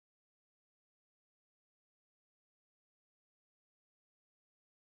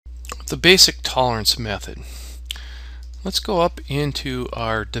the basic tolerance method. Let's go up into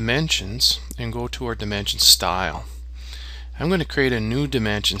our dimensions and go to our dimension style. I'm going to create a new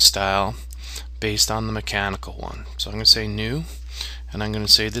dimension style based on the mechanical one. So I'm going to say new, and I'm going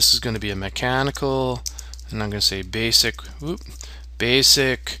to say this is going to be a mechanical, and I'm going to say basic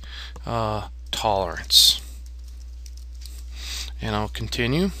tolerance, and I'll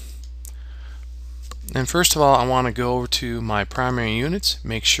continue. And first of all, I want to go over to my primary units,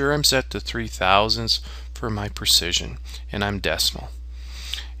 make sure I'm set to 3000s for my precision, and I'm decimal.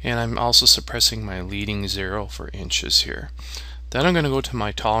 And I'm also suppressing my leading zero for inches here. Then I'm going to go to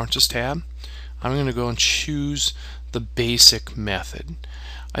my tolerances tab. I'm going to go and choose the basic method.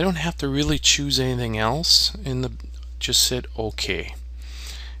 I don't have to really choose anything else just hit OK.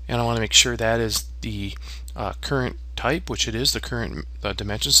 And I want to make sure that is the current type, which it is, the current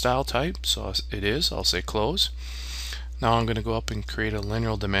dimension style type. So it is. I'll say close. Now I'm going to go up and create a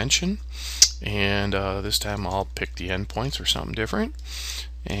linear dimension, and this time I'll pick the endpoints or something different,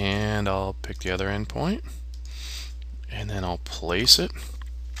 and I'll pick the other endpoint, and then I'll place it.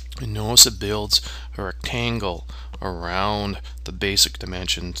 And notice it builds a rectangle around the basic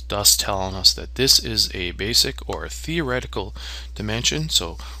dimensions, thus telling us that this is a basic or a theoretical dimension.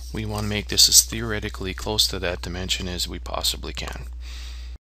 So we want to make this as theoretically close to that dimension as we possibly can.